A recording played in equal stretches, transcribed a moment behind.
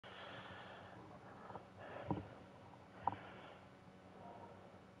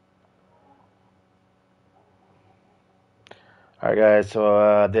Alright guys,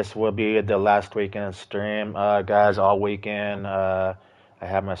 so this will be the last weekend stream. Guys, all weekend, I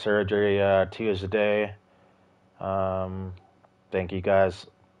had my surgery Tuesday. Um, Thank you guys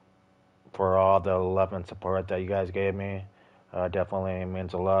for all the love and support that you guys gave me. Definitely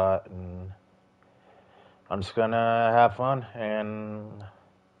means a lot, and I'm just gonna have fun and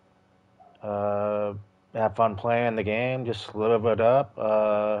uh, have fun playing the game, just live it up,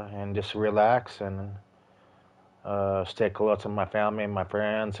 and just relax and stay close to my family and my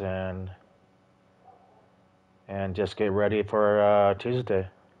friends, and just get ready for Tuesday.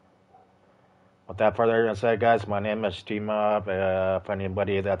 Without further ado said, guys, my name is Gmob. For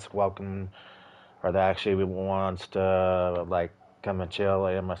anybody that's welcome or that actually wants to like come and chill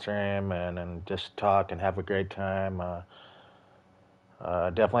in my stream and just talk and have a great time,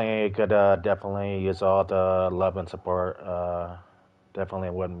 definitely could definitely use all the love and support.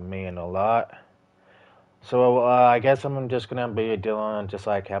 Definitely would mean a lot. So I guess I'm just gonna be doing just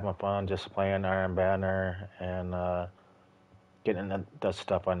like having fun, just playing Iron Banner and getting the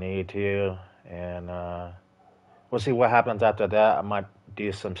stuff I need to, and we'll see what happens after that. I might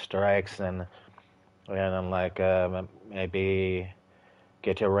do some strikes and then like maybe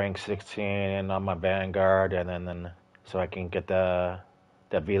get to rank 16 on my Vanguard, and then so I can get the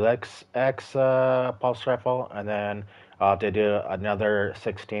Velix X pulse rifle, and then I'll have to do another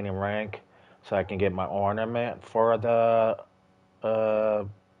 16 in rank so I can get my ornament for the uh,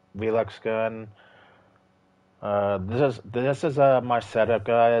 Velix gun. This is my setup,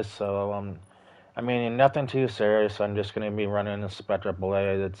 guys. So I mean nothing too serious. I'm just gonna be running the Spectra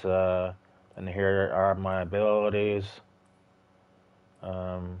Blades. And here are my abilities.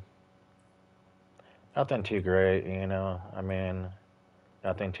 Um, Nothing too great, you know. I mean,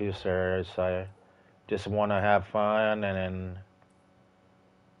 nothing too serious. I just want to have fun and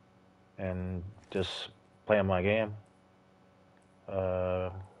just play my game. Uh,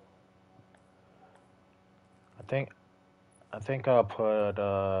 I think I think I'll put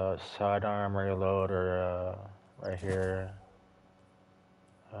sidearm reloader right here.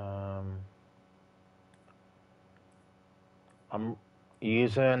 Um, I'm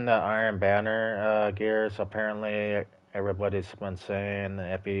using the Iron Banner gears. Apparently, everybody's been saying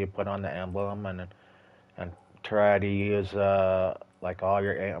if you put on the emblem and try to use like all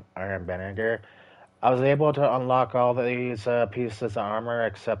your Iron Banner gear. I was able to unlock all these pieces of armor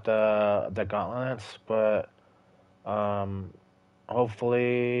except the gauntlets, but um,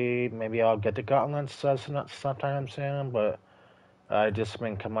 hopefully maybe I'll get the gauntlets sometime soon. But I just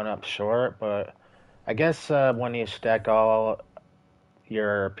been coming up short. But I guess when you stack all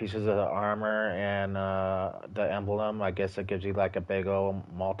your pieces of armor and the emblem, I guess it gives you like a big old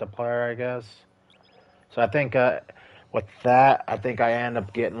multiplier, I guess. So I think with that, I think I end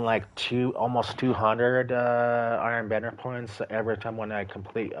up getting like almost 200 Iron Banner points every time when I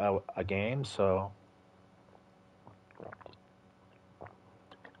complete a game. So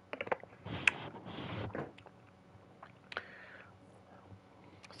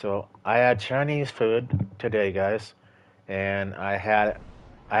I had Chinese food today, guys, and I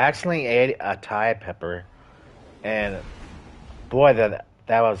accidentally ate a Thai pepper, and boy, that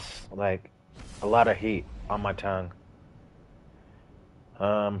was like a lot of heat on my tongue.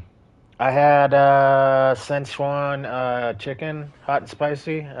 Um, I had Szechuan chicken, hot and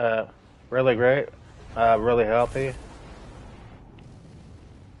spicy, really great, really healthy.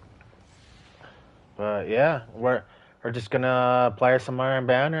 But yeah, we're just gonna play some Iron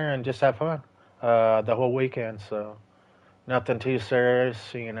Banner and just have fun the whole weekend. So nothing too serious,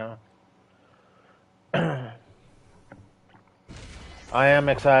 you know. I am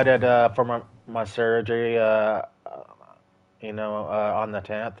excited for my surgery. On the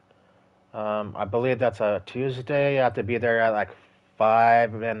 10th. I believe that's a Tuesday. I have to be there at like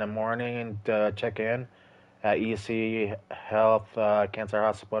 5 in the morning to check in at EC Health Cancer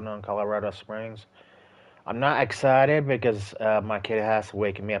Hospital in Colorado Springs. I'm not excited because my kid has to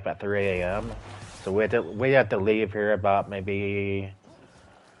wake me up at 3 a.m. So we have to leave here about maybe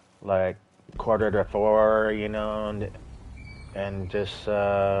like quarter to 4, you know, and just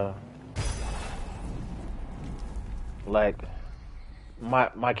like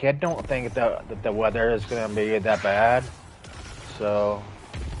my kid don't think that the weather is gonna be that bad. So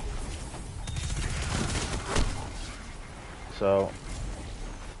so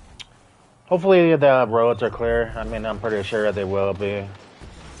hopefully the roads are clear. I mean, I'm pretty sure they will be.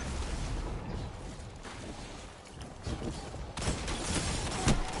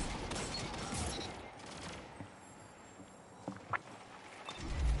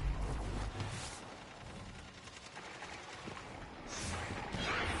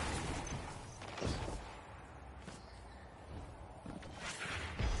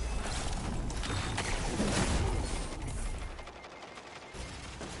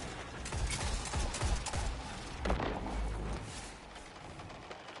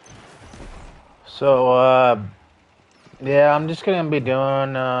 So, yeah, I'm just gonna be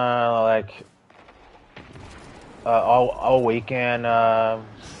doing like all weekend.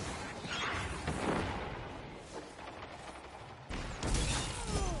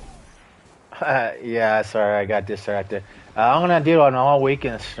 Yeah, sorry, I got distracted. I'm gonna do an all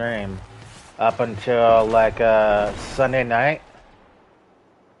weekend stream up until like Sunday night,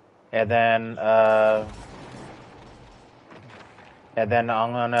 and then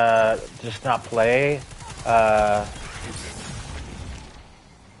I'm gonna just not play. Uh,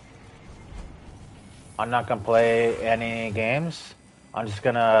 I'm not gonna play any games. I'm just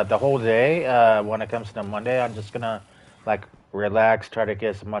gonna the whole day. When it comes to Monday, I'm just gonna like relax, try to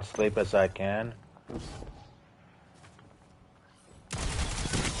get as much sleep as I can.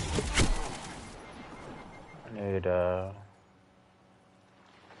 I need try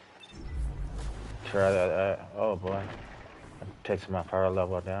that. Oh boy, it takes my power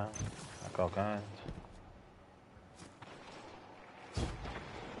level down. Like all kinds. I'm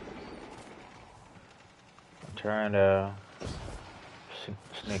trying to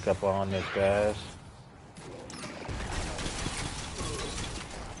sneak up on these guys.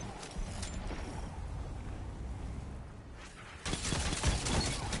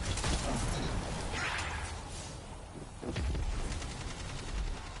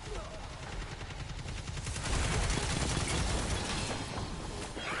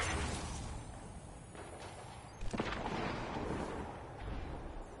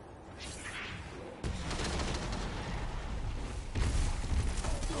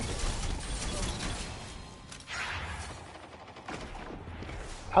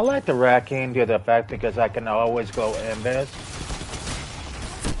 I like the racking due to the fact because I can always go in this.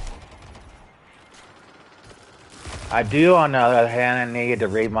 I do, on the other hand, I need to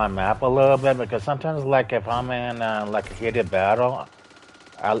read my map a little bit because sometimes, like, if I'm in like a heated battle,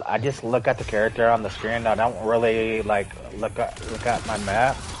 I just look at the character on the screen. I don't really like look at my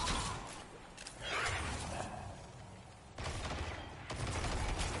map.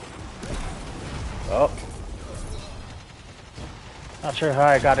 Oh, not sure how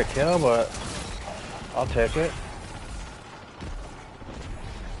I got a kill, but I'll take it.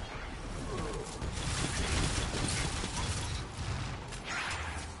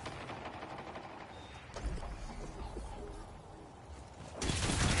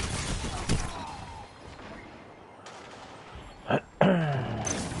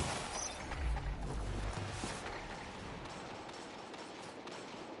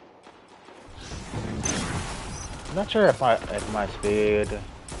 I'm not sure if my speed.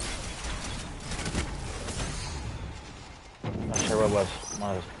 Not sure what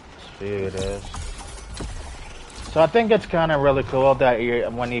my speed is. So I think it's kind of really cool that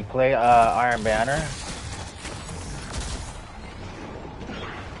when you play Iron Banner.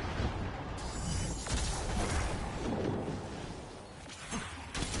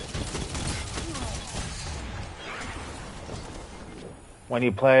 When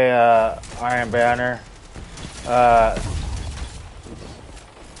you play Iron Banner,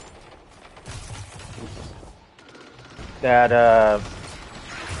 that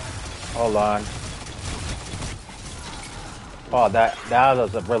hold on. Oh, that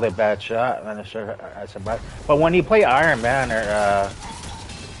was a really bad shot. I'm not sure I survived. But when you play Iron Banner,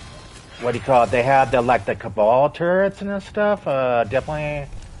 what do you call it? They have the Cabal turrets and stuff. Definitely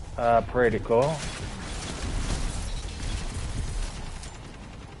pretty cool.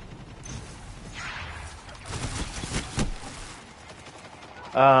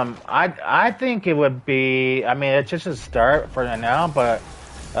 I think it would be. I mean, it's just a start for now, but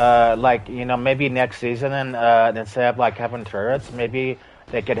like maybe next season, and instead of like having turrets, maybe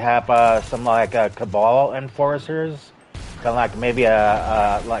they could have some like Cabal enforcers, kind of like maybe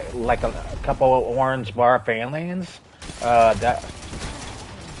like a couple of orange bar failings. That'd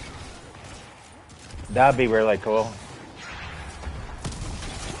be really cool.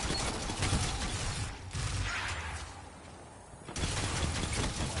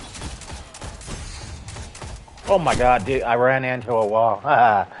 Oh my god, dude, I ran into a wall.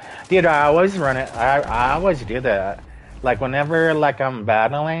 Dude, I always run it. I always do that. Like whenever like I'm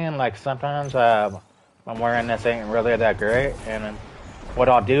battling, like sometimes I'm wearing this ain't really that great, and what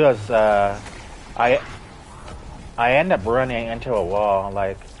I'll do is I I end up running into a wall.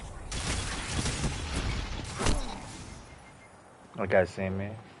 Like guys see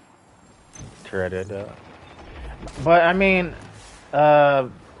me turreted. But I mean, uh.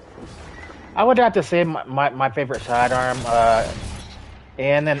 I would have to say my favorite sidearm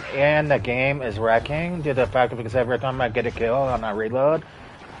in the game is wrecking due to the fact because every time I get a kill and I reload,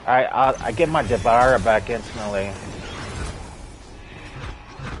 I get my Devourer back instantly.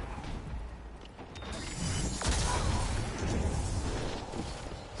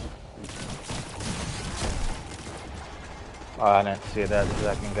 Oh, I didn't see that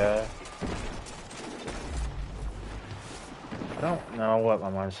second guy. I don't know what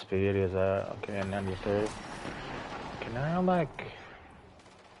my speed is at. Okay, 93. Can I, like...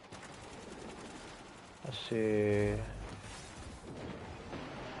 Let's see...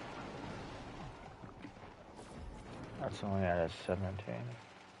 That's only at a 17.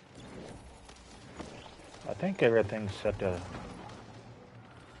 I think everything's set to...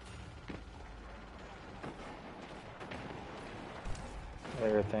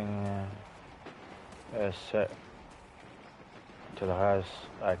 Everything is set to the highest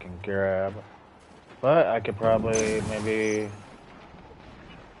I can grab. But I could probably maybe...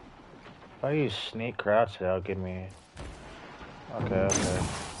 If I use sneak crouch, that'll give me... Okay.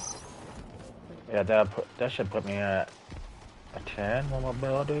 Yeah, that should put me at a 10 on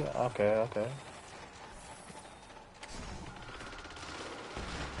mobility. Okay. Okay.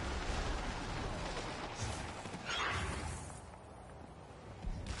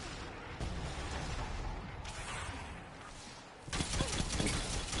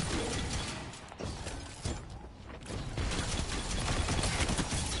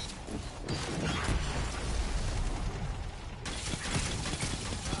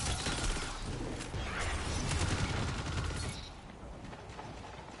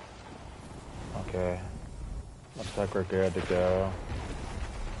 Looks like we're good to go.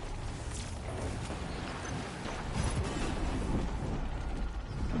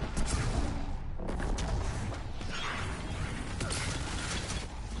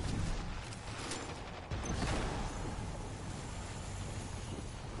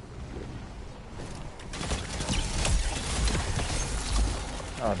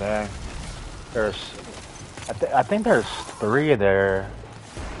 Oh dang. I think there's 3 there.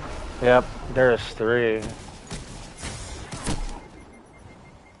 Yep, there's 3.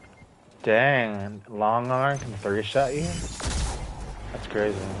 Dang, long arm can 3-shot you? That's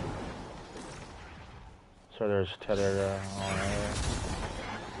crazy. So there's tether on there.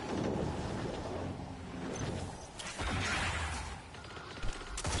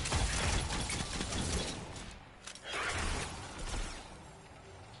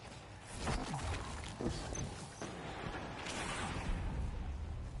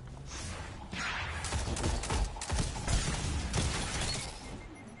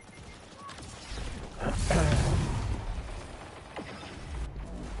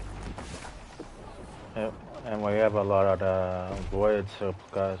 Yep, and we have a lot of the void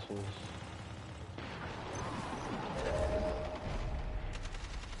subclasses.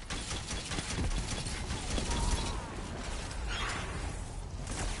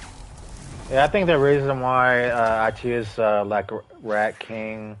 Yeah, I think the reason why I choose like Rat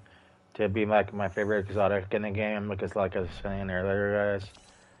King to be like my favorite exotic in the game, because like I was saying earlier, guys,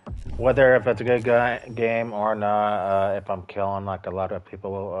 whether if it's a good game or not, if I'm killing like a lot of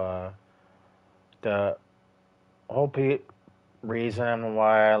people, the whole reason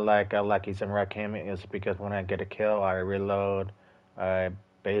why I like using Rat King is because when I get a kill, I reload. I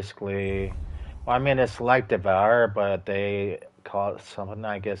basically, well, I mean it's like Devour, but they call it something.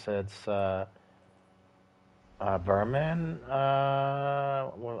 I guess it's Vermin.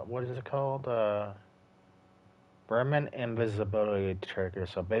 What is it called? Vermin invisibility trigger.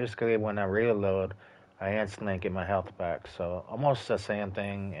 So basically, when I reload, I instantly get my health back. So almost the same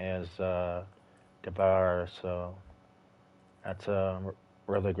thing as Devour. So that's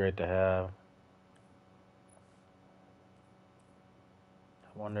really great to have.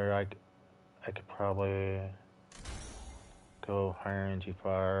 I wonder I could probably go higher energy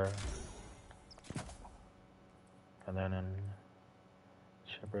fire, and then in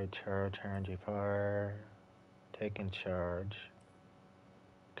Shepherd charge, higher energy fire, taking charge,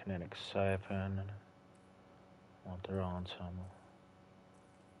 kinetic siphon. Want throw on some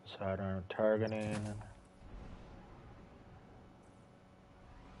sidearm targeting.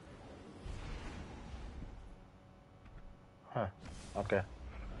 Huh. Okay.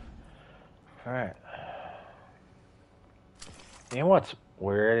 Alright. You know what's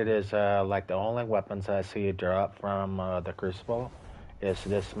weird is like the only weapons I see drop from the Crucible is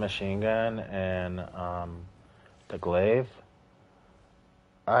this machine gun and the glaive.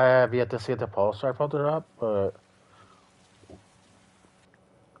 I have yet to see the pulse rifle drop, but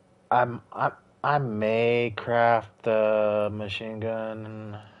I'm I may craft the machine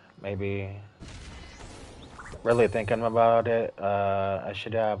gun. Maybe really thinking about it. I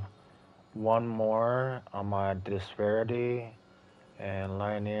should have one more on my disparity and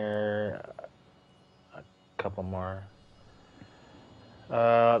linear. A couple more.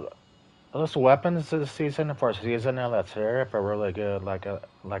 Those weapons this season for seasonal that's here are really good. Like I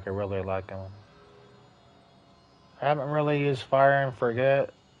really like them. I haven't really used fire and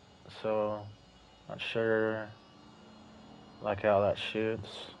forget, so not sure like how that shoots.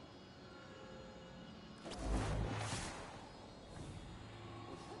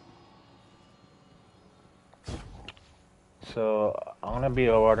 So I'm gonna be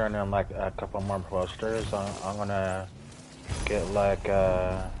ordering in like a couple more posters. I'm gonna get like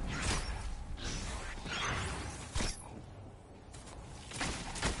oh,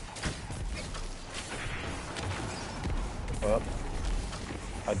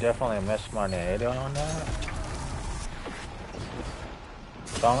 I definitely missed my nade on that.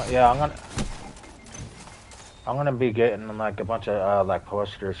 So I'm gonna be getting like a bunch of like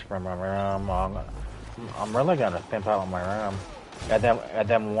posters from my room. I'm really gonna pimp out my room, and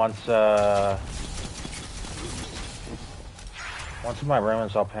then once my room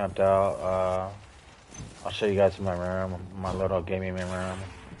is all pimped out, I'll show you guys my room, my little gaming room.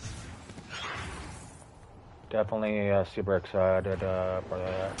 Definitely super excited for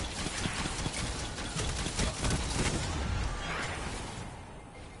that.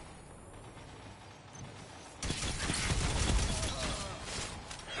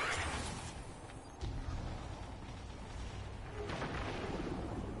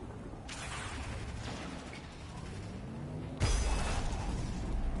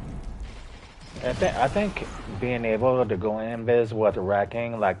 I think being able to go invis with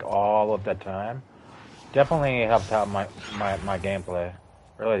racking like all of the time definitely helps out my gameplay.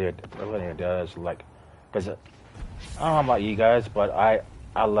 Really it does. Like, cause I don't know about you guys, but I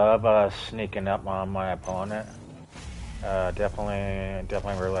love sneaking up on my opponent. Definitely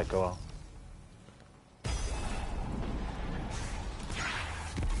really cool.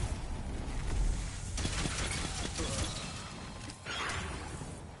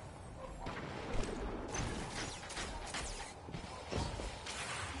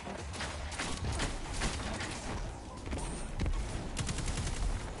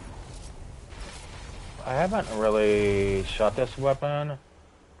 I haven't really shot this weapon.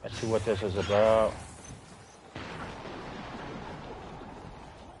 Let's see what this is about.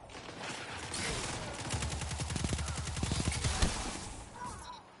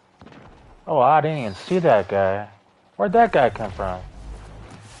 Oh, I didn't even see that guy. Where'd that guy come from?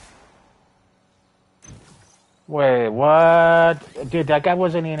 Wait, what? Dude, that guy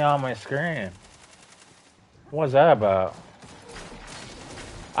wasn't even on my screen. What was that about?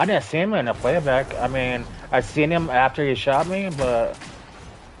 I didn't see him in the playback. I mean, I seen him after he shot me, but...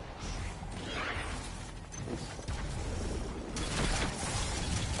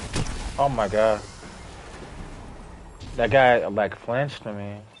 Oh my god. That guy, like, flinched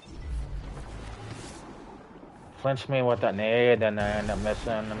me. Flinched me with that nade, and I ended up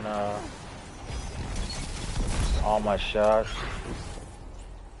missing all my shots.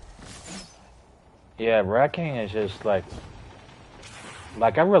 Yeah, wrecking is just, like,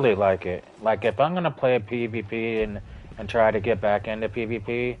 I really like it. Like, if I'm gonna play a PvP and try to get back into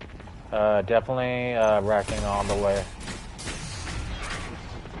PvP, definitely wrecking all the way.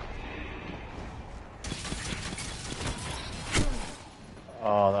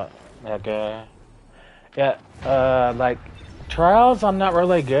 Oh, that guy. Yeah, like, trials I'm not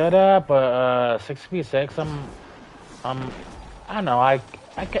really good at, but 6v6 I don't know, I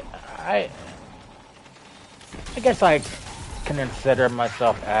guess I can consider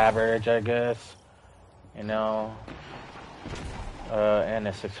myself average, I guess. You know, in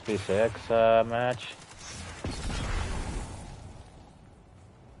a 6v6 match.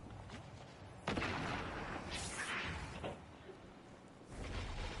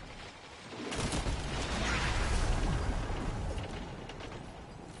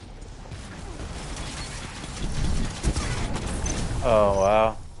 Oh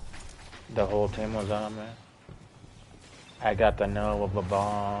wow, the whole team was on me. I got the know of a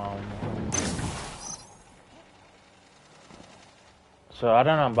bomb. So I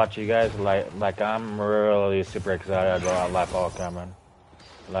don't know about you guys, like I'm really super excited about Lipo coming.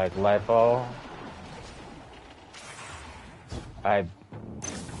 Like Lipo, I,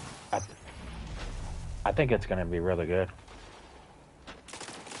 I, I think it's gonna be really good.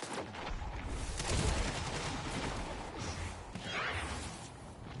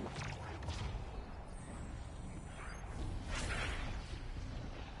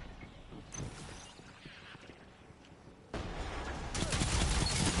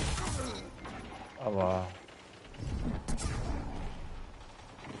 Oh wow.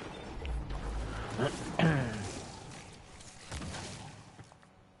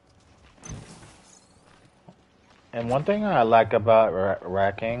 And one thing I like about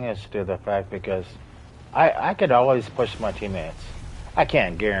racking is to the fact because I could always push my teammates. I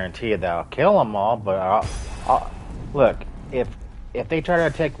can't guarantee that I'll kill them all, but Look, if they try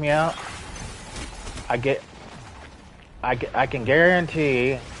to take me out, I get I can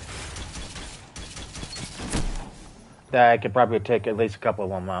guarantee that I could probably take at least a couple of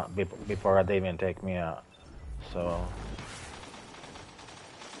them out before they even take me out. So.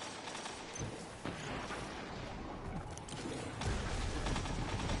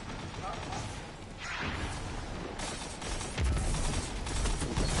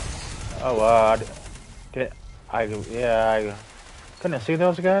 Oh wow, did I? Yeah, I couldn't see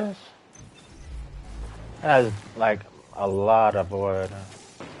those guys. That was like a lot of wood.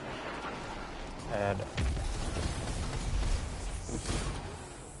 And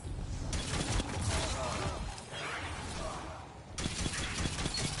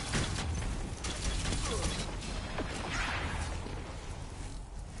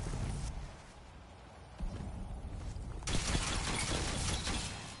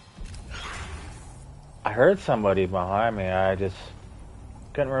I heard somebody behind me. I just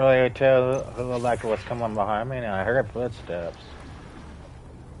couldn't really tell who like was coming behind me, and I heard footsteps.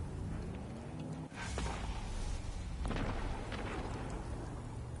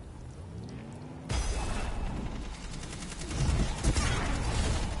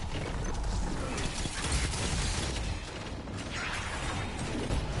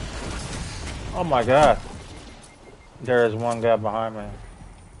 Oh my god, there is one guy behind me.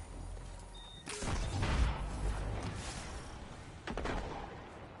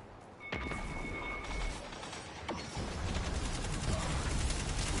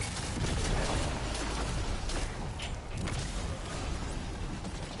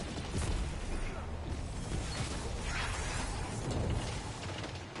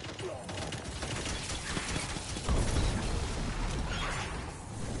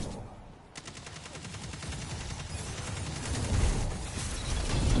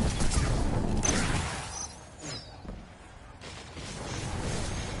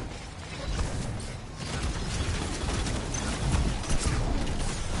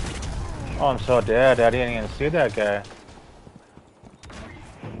 Oh, I'm so dead. I didn't even see that guy.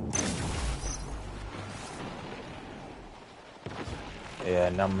 Yeah,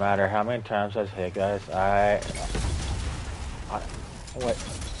 no matter how many times I hit guys, I wait.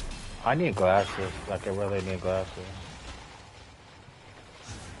 I need glasses. Like I really need glasses.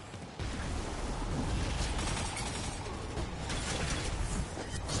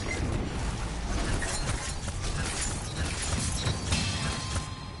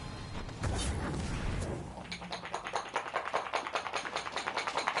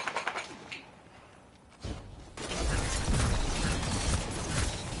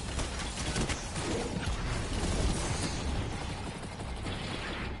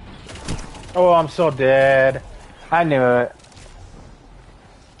 Oh, I'm so dead. I knew it.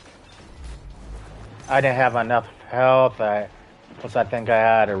 I didn't have enough health. I think I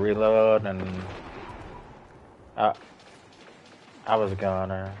had to reload, and I, I was a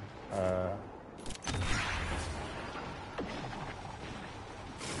goner.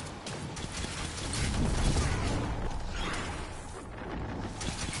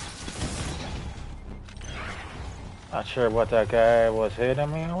 Not sure what that guy was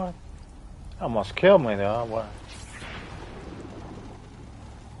hitting me with. Almost killed me though. What?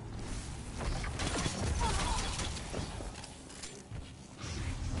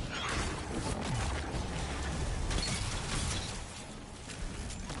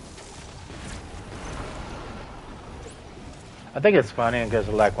 I think it's funny because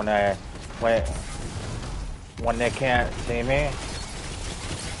like when they can't see me,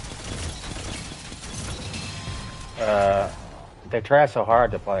 they try so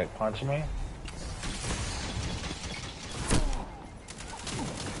hard to like punch me.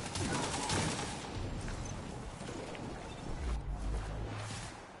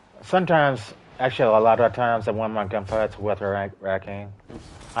 Sometimes, actually, a lot of times I win my gunfights with racking.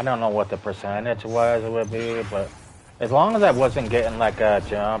 I don't know what the percentage was it would be, but as long as I wasn't getting like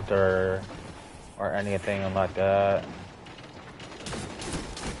jumped or anything like that.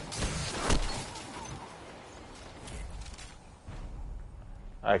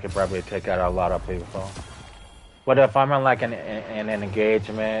 I could probably take out a lot of people. But if I'm in like an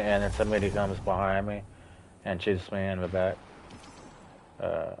engagement and then somebody comes behind me and shoots me in the back,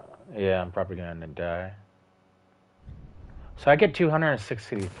 uh, yeah, I'm probably going to die. So I get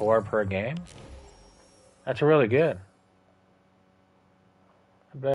 264 per game. That's really good.